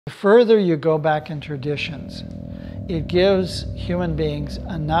The further you go back in traditions, it gives human beings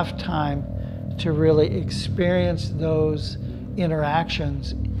enough time to really experience those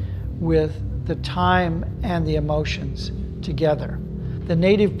interactions with the time and the emotions together. The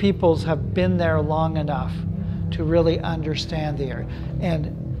native peoples have been there long enough to really understand the area.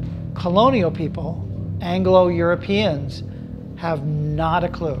 And colonial people, Anglo-Europeans, have not a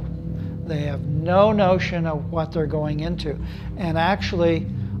clue. They have no notion of what they're going into. And actually,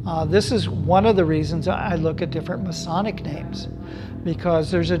 this is one of the reasons I look at different Masonic names,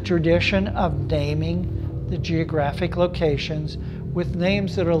 because there's a tradition of naming the geographic locations with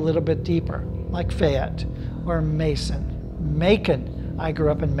names that are a little bit deeper, like Fayette or Mason. Macon, I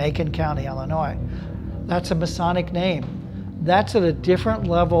grew up in Macon County, Illinois. That's a Masonic name. That's at a different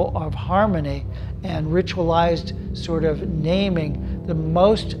level of harmony and ritualized sort of naming that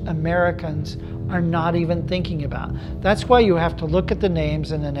most Americans are not even thinking about. That's why you have to look at the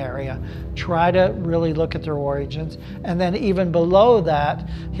names in an area, try to really look at their origins, and then even below that,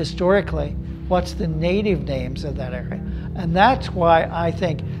 historically, what's the native names of that area? And that's why I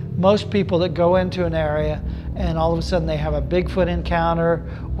think most people that go into an area and all of a sudden they have a Bigfoot encounter,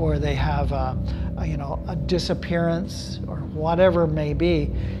 or they have a disappearance, or whatever it may be,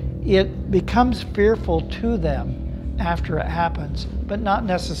 it becomes fearful to them after it happens, but not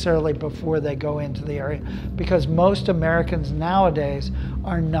necessarily before they go into the area, because most Americans nowadays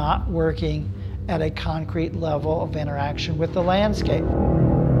are not working at a concrete level of interaction with the landscape.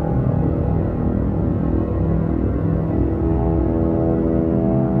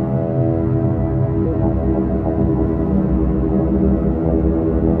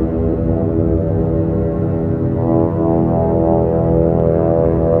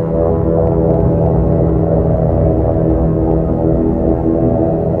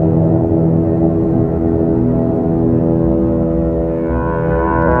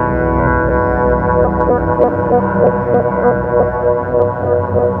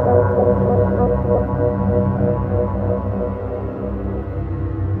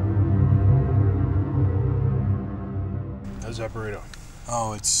 How's that burrito?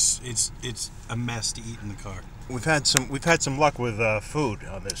 Oh, it's a mess to eat in the car. We've had some luck with food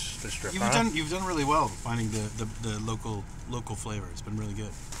on this trip. You've done really well finding the local flavor. It's been really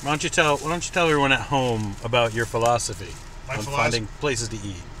good. Why don't you tell everyone at home about your philosophy on finding places to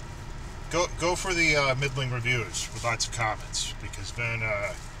eat? Go for the middling reviews with lots of comments, because then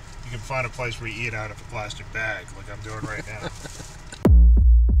you can find a place where you eat out of a plastic bag, like I'm doing right now.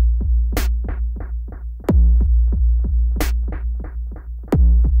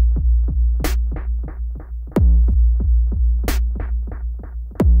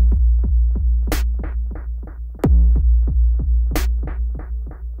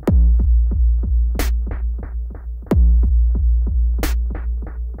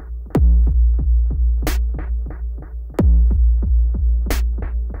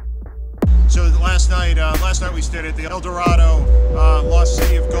 So last night we stayed at the El Dorado Lost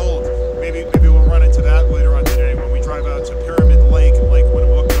City of Gold. Maybe we'll run into that later on today when we drive out to Pyramid Lake and Lake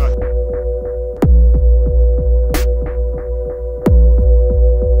Winnemucca.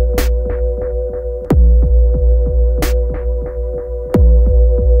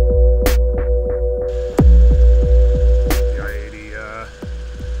 The I-80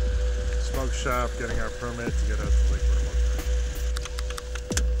 smoke shop, getting our permit to get out to Lake Winnemucca.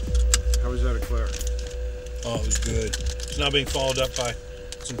 How was that, Eclair? Oh, it was good. It's now being followed up by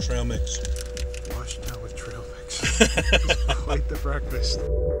some trail mix. Washed down with trail mix. It's quite the breakfast.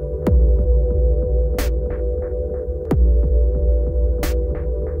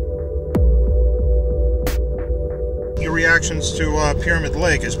 Your reactions to Pyramid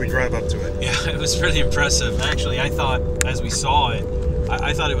Lake as we drive up to it? Yeah, it was really impressive. Actually, I thought as we saw it,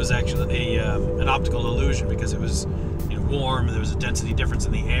 I thought it was actually an optical illusion, because it was warm and there was a density difference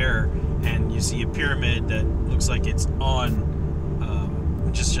in the air, and you see a pyramid that looks like it's on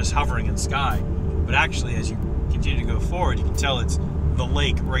just hovering in the sky, but actually as you continue to go forward, you can tell it's the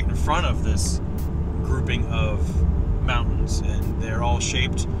lake right in front of this grouping of mountains, and they're all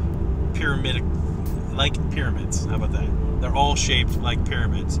shaped like pyramids. How about that? They're all shaped like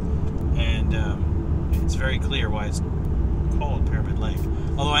pyramids, and it's very clear why it's called Pyramid Lake.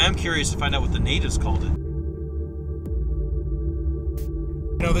 Although I am curious to find out what the natives called it.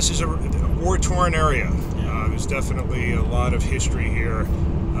 You know, this is a war-torn area. There's definitely a lot of history here.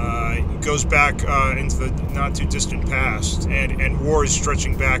 It goes back into the not-too-distant past, and war is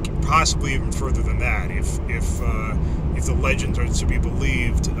stretching back possibly even further than that. If the legends are to be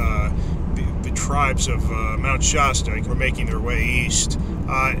believed, the tribes of Mount Shasta were making their way east.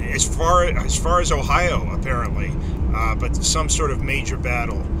 As far as Ohio, apparently. but some sort of major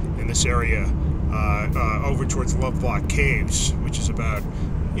battle in this area over towards Lovelock Caves, which is about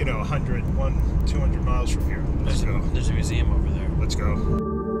 200 miles from here. Let's go. There's a museum over there. Let's go.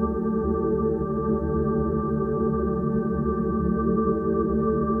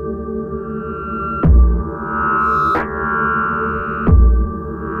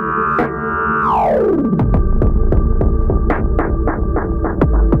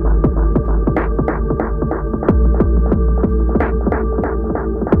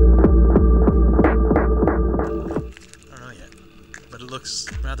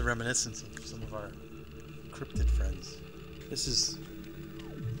 Rather reminiscent of some of our cryptid friends. This is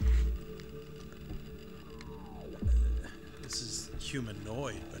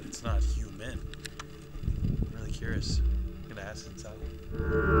humanoid, but it's not human. I'm really curious. I'm gonna ask inside.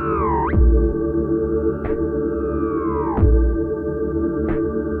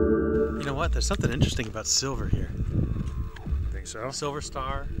 You know what? There's something interesting about silver here. You think so? Silver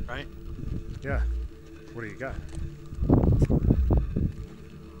star, right? Yeah. What do you got?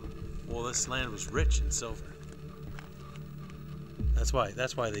 Well, this land was rich in silver. That's why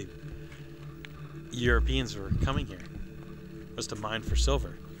the Europeans were coming here, was to mine for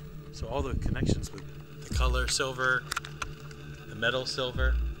silver. So all the connections with the color silver, the metal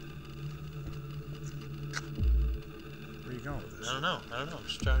silver. Where are you going with this? I don't know. I'm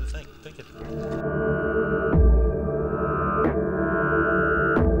just trying to think. Thinking.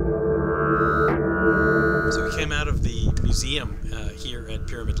 So we came out of the museum here at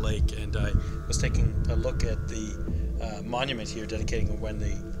Pyramid Lake, and I was taking a look at the monument here dedicating when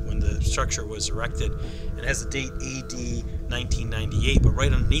the structure was erected. It has a date AD 1998, but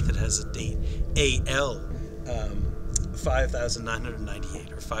right underneath it has a date AL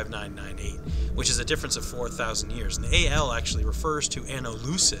 5998 or 5998, which is a difference of 4,000 years. And the AL actually refers to Anno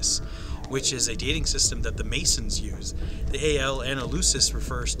Lucis, which is a dating system that the Masons use. The AL Anno Lucis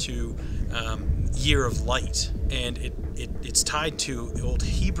refers to year of light, and it's tied to old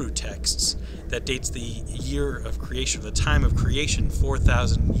Hebrew texts that dates the year of creation, the time of creation,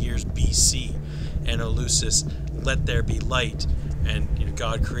 4,000 years BC. Anno Lucis, let there be light, and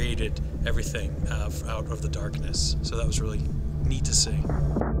God created everything out of the darkness. So that was really neat to see.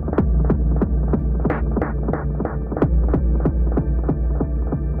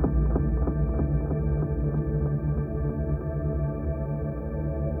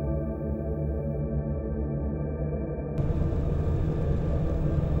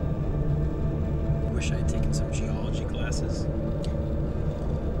 Wish I had taken some geology classes.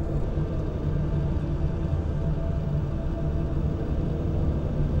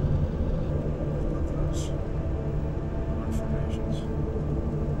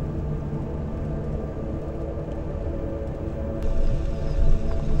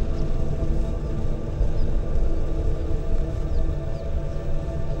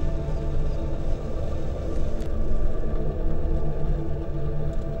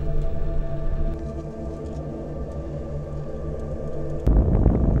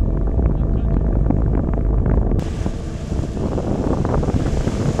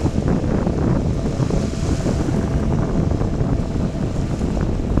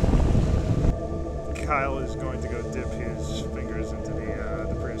 Kyle is going to go dip his fingers into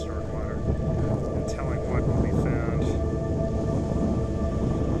the prehistoric water and telling what will be found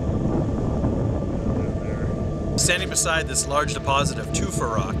down there. Standing beside this large deposit of tufa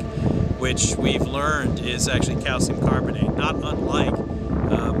rock, which we've learned is actually calcium carbonate, not unlike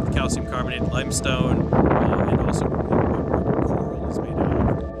calcium carbonate limestone, and also what coral is made out of.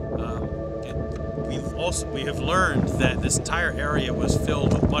 We have learned that this entire area was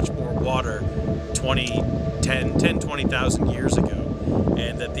filled with much more water 20,000 years ago,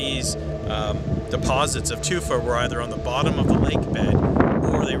 and that these deposits of tufa were either on the bottom of the lake bed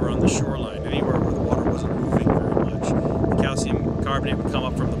or they were on the shoreline, anywhere where the water wasn't moving very much. The calcium carbonate would come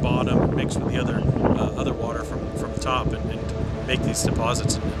up from the bottom and mix with the other water from the top and make these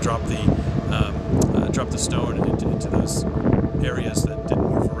deposits and drop the stone into those areas that didn't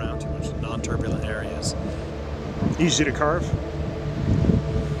move around too much, non-turbulent areas. Easy to carve?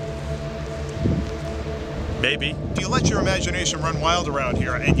 Maybe. You let your imagination run wild around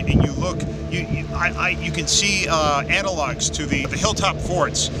here, and you look, you can see analogs to the hilltop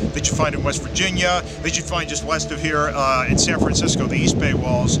forts that you find in West Virginia, that you find just west of here in San Francisco, the East Bay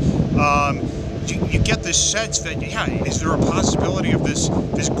walls. You get this sense that, yeah, is there a possibility of this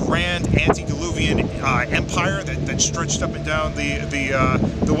grand antediluvian empire that stretched up and down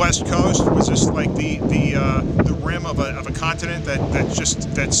the west coast? Was this like the rim of a continent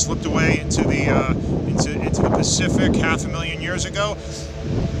that slipped away into the Pacific 500,000 years ago?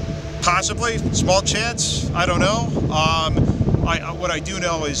 Possibly, small chance. I don't know. What I do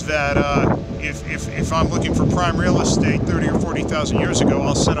know is that if I'm looking for prime real estate 30 or 40,000 years ago,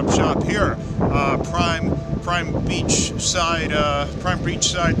 I'll set up shop here. Prime beachside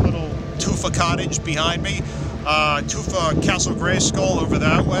little tufa cottage behind me. Tufa Castle Grayskull over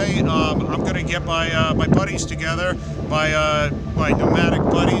that way. I'm going to get my buddies together, my nomadic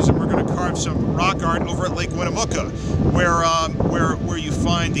buddies, and we're going to carve some rock art over at Lake Winnemucca, where you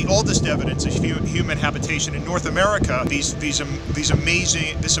find the oldest evidence of human habitation in North America. This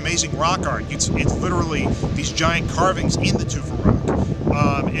amazing rock art. It's literally these giant carvings in the tufa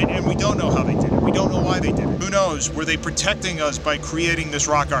rock, and we don't know how they did it. We don't know why they did it. Who knows? Were they protecting us by creating this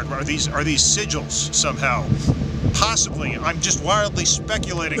rock art? Are these sigils somehow? Possibly. I'm just wildly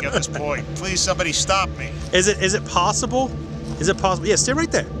speculating at this point. Please, somebody stop me. Is it possible? Is it possible? Yeah, stay right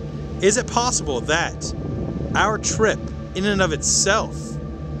there. Is it possible that our trip, in and of itself,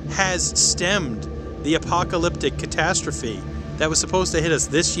 has stemmed the apocalyptic catastrophe that was supposed to hit us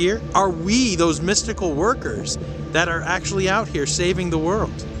this year? Are we those mystical workers that are actually out here saving the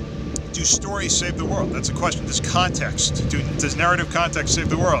world? Do stories save the world? That's a question. Does context, does narrative context save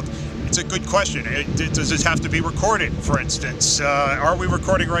the world? It's a good question. Does it have to be recorded, for instance? Are we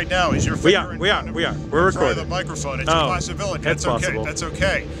recording right now? Is your finger We are. We're recording. The microphone. It's a possibility. That's okay. Possible. That's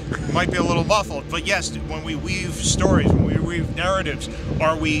okay. It might be a little muffled, but yes, when we weave stories, when we weave narratives,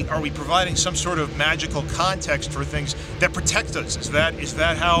 are we providing some sort of magical context for things that protect us? Is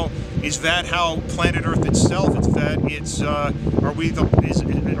that how planet Earth itself? Are we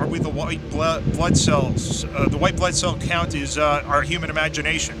the white blood cells? The white blood cell count is our human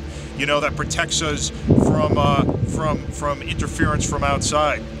imagination. You know, that protects us from interference from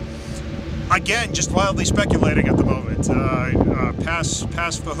outside. Again, just wildly speculating at the moment. Pass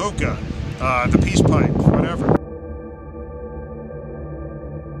the hookah, the peace pipe, whatever.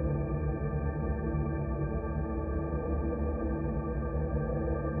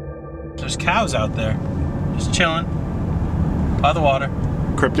 There's cows out there, just chilling by the water.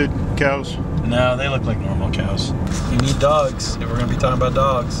 Cryptid cows? No, they look like normal cows. You need dogs. We're gonna be talking about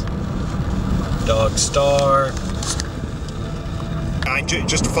dogs. Dog star.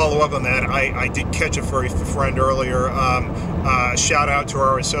 Just to follow up on that, I did catch a furry friend earlier. Shout out to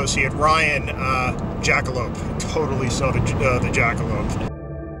our associate Ryan, jackalope. Totally saw the jackalope.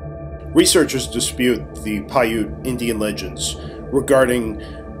 Researchers dispute the Paiute Indian legends regarding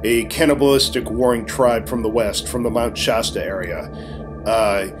a cannibalistic warring tribe from the west, from the Mount Shasta area,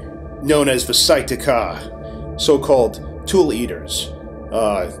 known as the Saitaka, so-called tool eaters,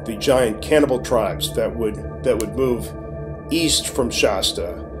 the giant cannibal tribes that would move east from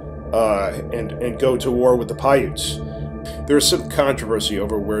Shasta and go to war with the Paiutes. There is some controversy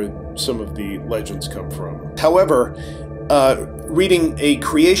over where some of the legends come from. However, reading a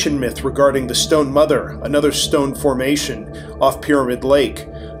creation myth regarding the Stone Mother, another stone formation off Pyramid Lake,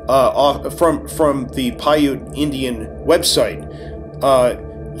 from the Paiute Indian website,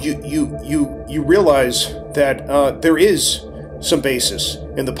 you realize that there is some basis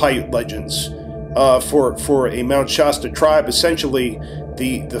in the Paiute legends for a Mount Shasta tribe. Essentially,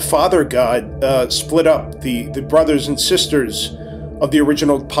 the father god split up the brothers and sisters of the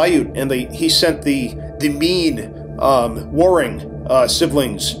original Paiute, and he sent the mean warring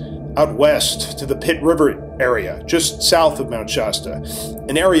siblings out west to the Pit River area, just south of Mount Shasta,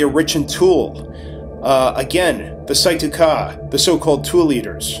 an area rich in tool. Again, the Saitaka, the so-called tool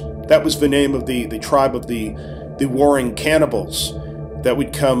eaters. That was the name of the tribe of the warring cannibals that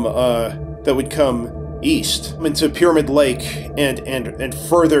would come east into Pyramid Lake and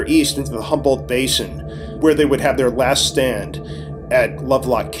further east into the Humboldt Basin, where they would have their last stand at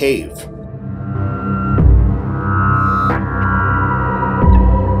Lovelock Cave.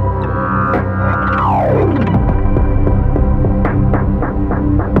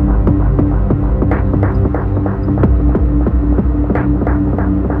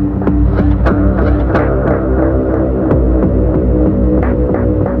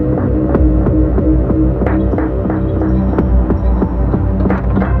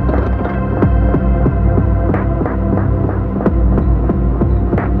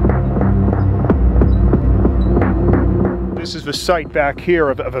 This is the site back here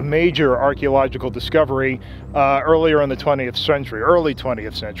of a major archaeological discovery earlier in the 20th century, early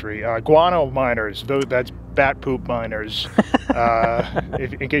 20th century. Guano miners, that's bat poop miners.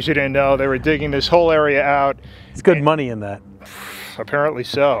 In case you didn't know, they were digging this whole area out. It's good money in that. Apparently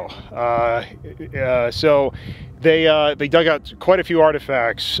so. So they dug out quite a few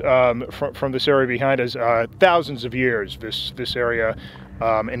artifacts from this area behind us. Thousands of years this area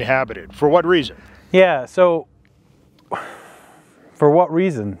inhabited. For what reason? Yeah, so For what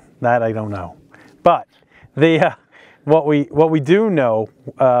reason? That I don't know. But the what we do know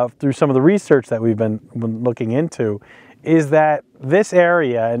through some of the research that we've been looking into is that this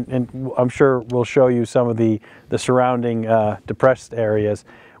area, and I'm sure we'll show you some of the surrounding depressed areas,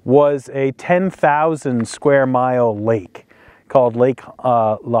 was a 10,000 square mile lake called Lake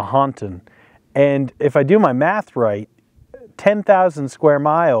Lahontan. And if I do my math right, 10,000 square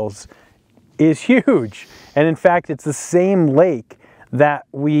miles is huge. And in fact, it's the same lake that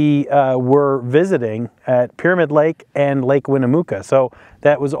we were visiting at Pyramid Lake and Lake Winnemucca. So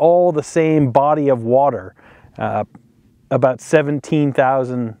that was all the same body of water about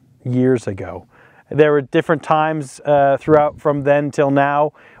 17,000 years ago. There were different times throughout from then till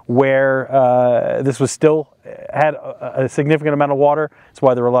now where this was still had a significant amount of water. That's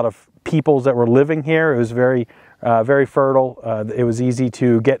why there were a lot of peoples that were living here. It was very fertile. It was easy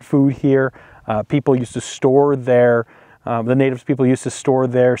to get food here. People used to store their the natives people used to store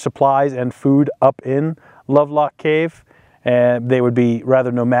their supplies and food up in Lovelock Cave, and they would be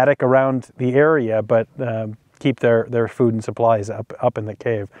rather nomadic around the area, but keep their food and supplies up in the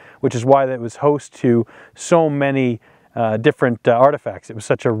cave, which is why it was host to so many different artifacts. It was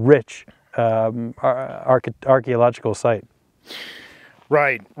such a rich archaeological site.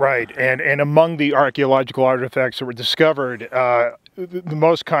 Right. And among the archaeological artifacts that were discovered, the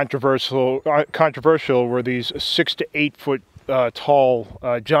most controversial were these 6 to 8 foot tall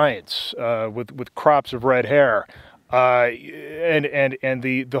giants with crops of red hair. And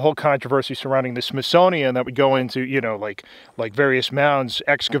the whole controversy surrounding the Smithsonian that would go into, like various mounds,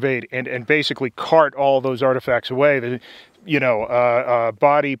 excavate and basically cart all those artifacts away,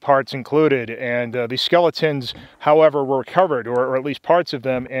 body parts included. And the skeletons, however, were recovered, or at least parts of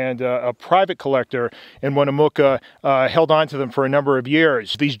them, and a private collector in Winnemucca held on to them for a number of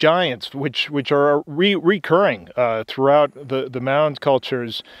years. These giants, which are recurring throughout the mound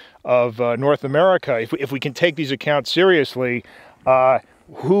cultures of North America, if we can take these accounts seriously,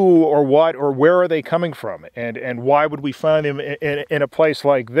 who or what or where are they coming from, and why would we find them in a place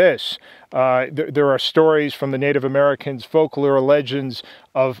like this? There are stories from the Native Americans, folklore, legends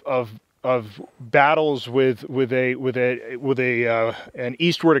of battles with an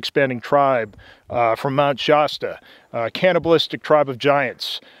eastward expanding tribe from Mount Shasta, cannibalistic tribe of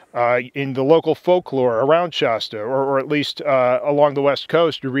giants. In the local folklore around Shasta, or at least along the west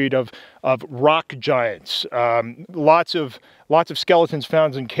coast, you read of rock giants. Lots of skeletons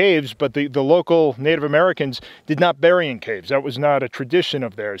found in caves, but the local Native Americans did not bury in caves. That was not a tradition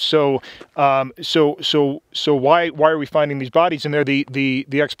of theirs. So why are we finding these bodies in there?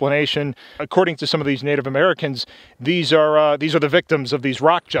 The explanation, according to some of these Native Americans, these are the victims of these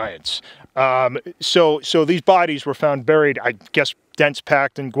rock giants. So these bodies were found buried, I guess, dense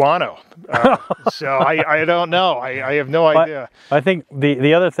packed in guano. So I don't know. I have no idea. I think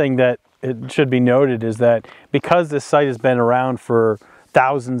the other thing that it should be noted is that because this site has been around for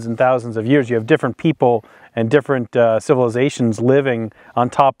thousands and thousands of years, you have different people and different civilizations living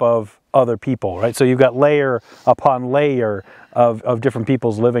on top of other people, right? So you've got layer upon layer of different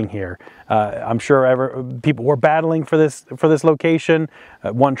peoples living here. I'm sure people were battling for this location.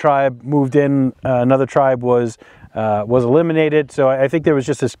 One tribe moved in, another tribe was eliminated. So I think there was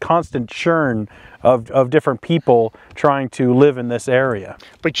just this constant churn of different people trying to live in this area.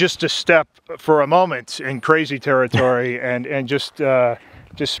 But just to step for a moment in crazy territory and just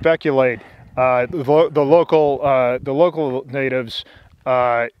speculate, the local natives.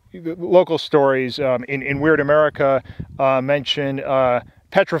 The local stories in Weird America mention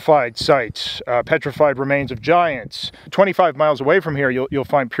petrified sites, petrified remains of giants. 25 miles away from here, you'll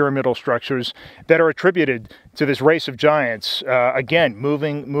find pyramidal structures that are attributed to this race of giants. Again,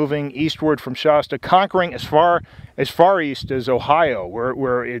 moving eastward from Shasta, conquering as far east as Ohio,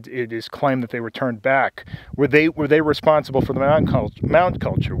 where it is claimed that they returned back. Were they responsible for the mound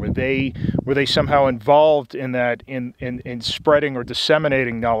culture? Were they somehow involved in that, in spreading or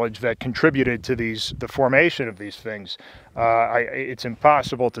disseminating knowledge that contributed to the formation of these things? It's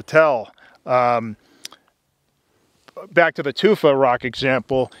impossible to tell. Back to the tufa rock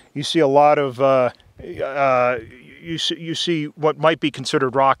example, you see a lot of you see what might be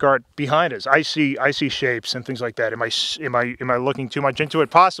considered rock art behind us. I see shapes and things like that. Am I looking too much into it?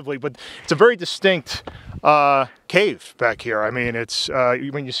 Possibly, but it's a very distinct cave back here. I mean, it's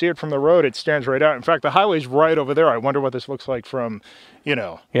when you see it from the road, it stands right out. In fact, the highway's right over there. I wonder what this looks like from,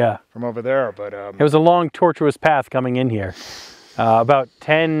 from over there. But it was a long, tortuous path coming in here, about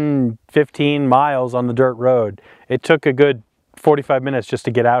 10, 15 miles on the dirt road. It took a good 45 minutes just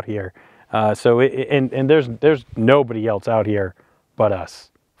to get out here. So there's nobody else out here but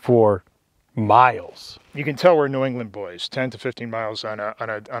us for Miles. You can tell we're New England boys. 10 to 15 miles on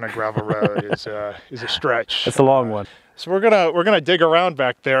a gravel road is a stretch. It's a long one. So we're gonna dig around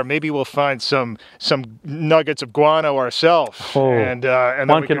back there. Maybe we'll find some nuggets of guano ourselves. Oh, and then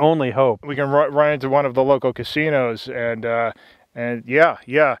one can only hope. We can run into one of the local casinos and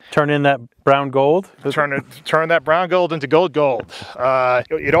yeah. Turn in that brown gold. Turn that brown gold into gold.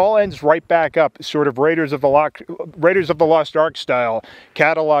 It all ends right back up, sort of Raiders of the Lost Ark style,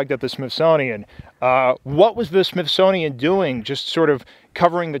 cataloged at the Smithsonian. What was the Smithsonian doing? Just sort of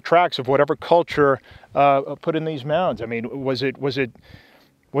covering the tracks of whatever culture put in these mounds. I mean, was it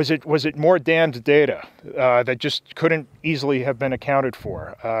more damned data that just couldn't easily have been accounted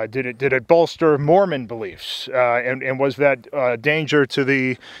for? Did it bolster Mormon beliefs? And was that danger to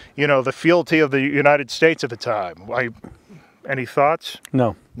the fealty of the United States at the time? Any thoughts?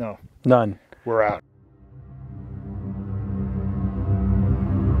 No. None. We're out.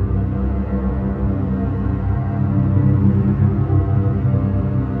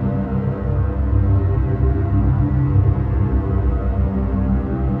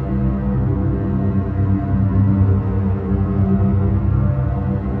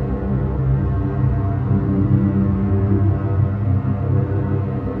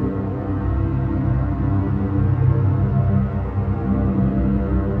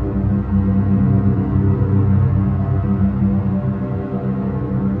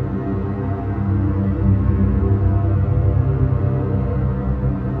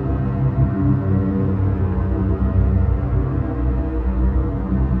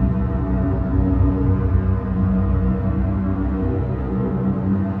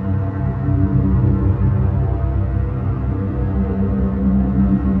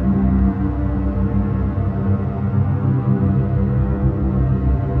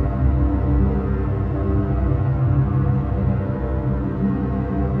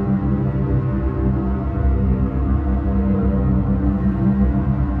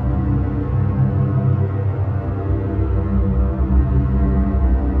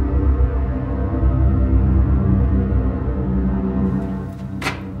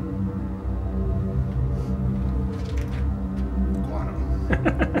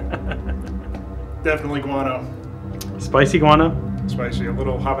 Definitely guano. Spicy guano? Spicy, a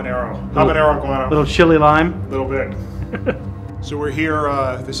little habanero. Habanero guano. Little chili lime? A little bit. So we're here,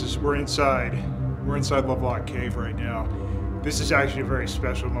 we're inside Lovelock Cave right now. This is actually a very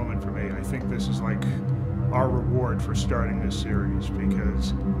special moment for me. I think this is like our reward for starting this series,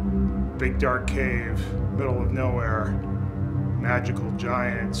 because big dark cave, middle of nowhere, magical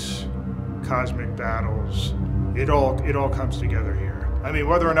giants, cosmic battles, it all comes together here. I mean,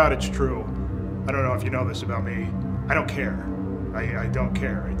 whether or not it's true, I don't know if you know this about me, I don't care. I don't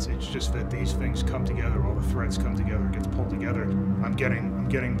care. It's just that these things come together, all the threads come together, it gets pulled together. I'm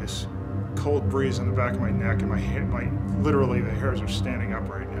getting this cold breeze on the back of my neck, and literally the hairs are standing up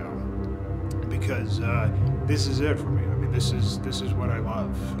right now, because this is it for me. I mean, this is what I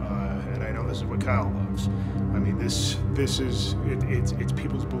love, and I know this is what Kyle loves. I mean, this is it's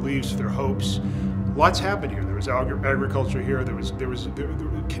people's beliefs, their hopes. Lots happened here. There was agriculture here. There was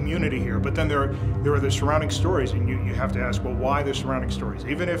community here. But then there were the surrounding stories, and you have to ask, well, why the surrounding stories?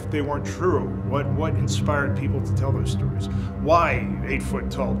 Even if they weren't true, what inspired people to tell those stories? Why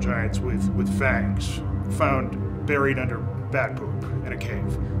 8-foot-tall giants with fangs found buried under bat poop in a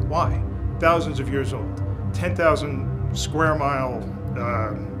cave? Why? Thousands of years old, 10,000 square mile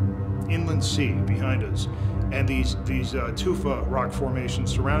inland sea behind us, and these tufa rock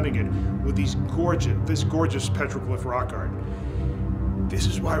formations surrounding it with this gorgeous petroglyph rock art. This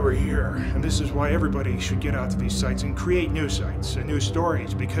is why we're here, and this is why everybody should get out to these sites and create new sites and new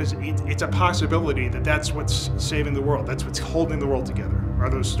stories, because it's a possibility that's what's saving the world. That's what's holding the world together, are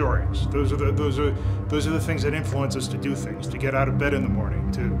those stories. Those are the things that influence us to do things, to get out of bed in the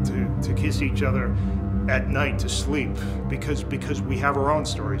morning, to kiss each other at night to sleep, because we have our own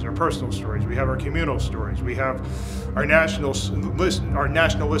stories, our personal stories, we have our communal stories, we have our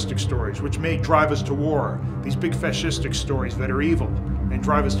nationalistic stories, which may drive us to war, these big fascistic stories that are evil and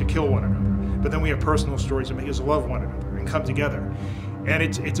drive us to kill one another. But then we have personal stories that make us love one another and come together. And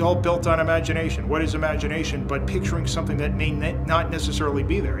it's all built on imagination. What is imagination but picturing something that may not necessarily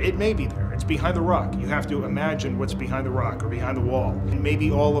be there? It may be there. It's behind the rock. You have to imagine what's behind the rock or behind the wall. And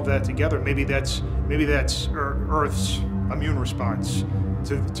maybe all of that together, maybe that's Earth's immune response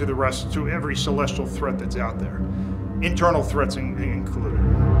to every celestial threat that's out there. Internal threats included.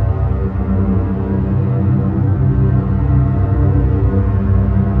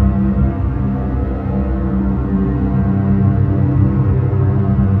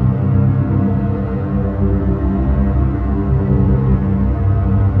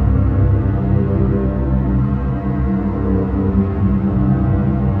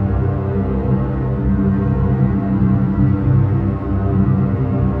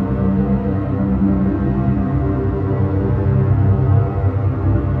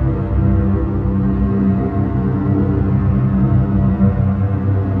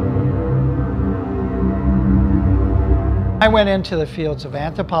 went into the fields of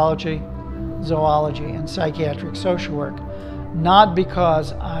anthropology, zoology, and psychiatric social work, not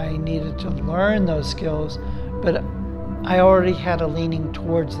because I needed to learn those skills, but I already had a leaning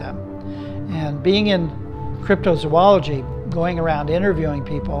towards them. And being in cryptozoology, going around interviewing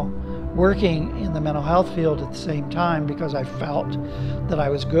people, working in the mental health field at the same time because I felt that I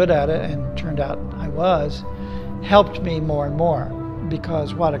was good at it, and turned out I was, helped me more and more.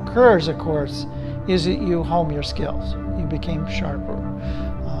 Because what occurs, of course, is that you hone your skills. You became sharper.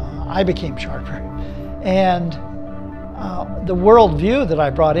 I became sharper. And the worldview that I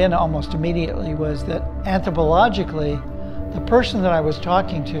brought in almost immediately was that anthropologically, the person that I was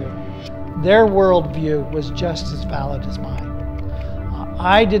talking to, their worldview was just as valid as mine.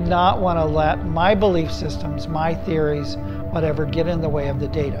 I did not want to let my belief systems, my theories, whatever, get in the way of the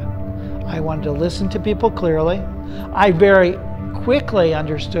data. I wanted to listen to people clearly. I very quickly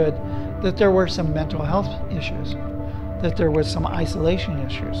understood that there were some mental health issues, that there was some isolation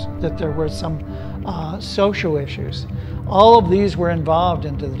issues, that there were some social issues. All of these were involved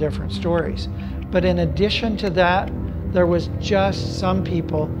into the different stories. But in addition to that, there was just some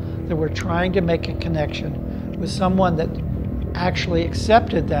people that were trying to make a connection with someone that actually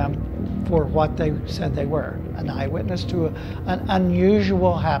accepted them for what they said they were, an eyewitness to an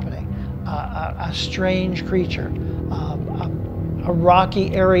unusual happening, a strange creature, a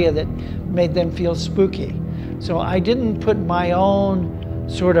rocky area that made them feel spooky. So I didn't put my own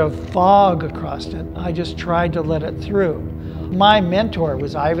sort of fog across it. I just tried to let it through. My mentor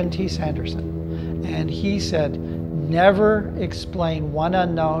was Ivan T. Sanderson, and he said, never explain one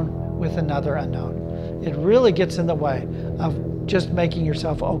unknown with another unknown. It really gets in the way of just making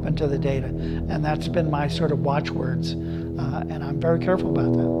yourself open to the data. And that's been my sort of watchwords, and I'm very careful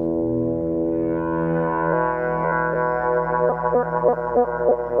about that.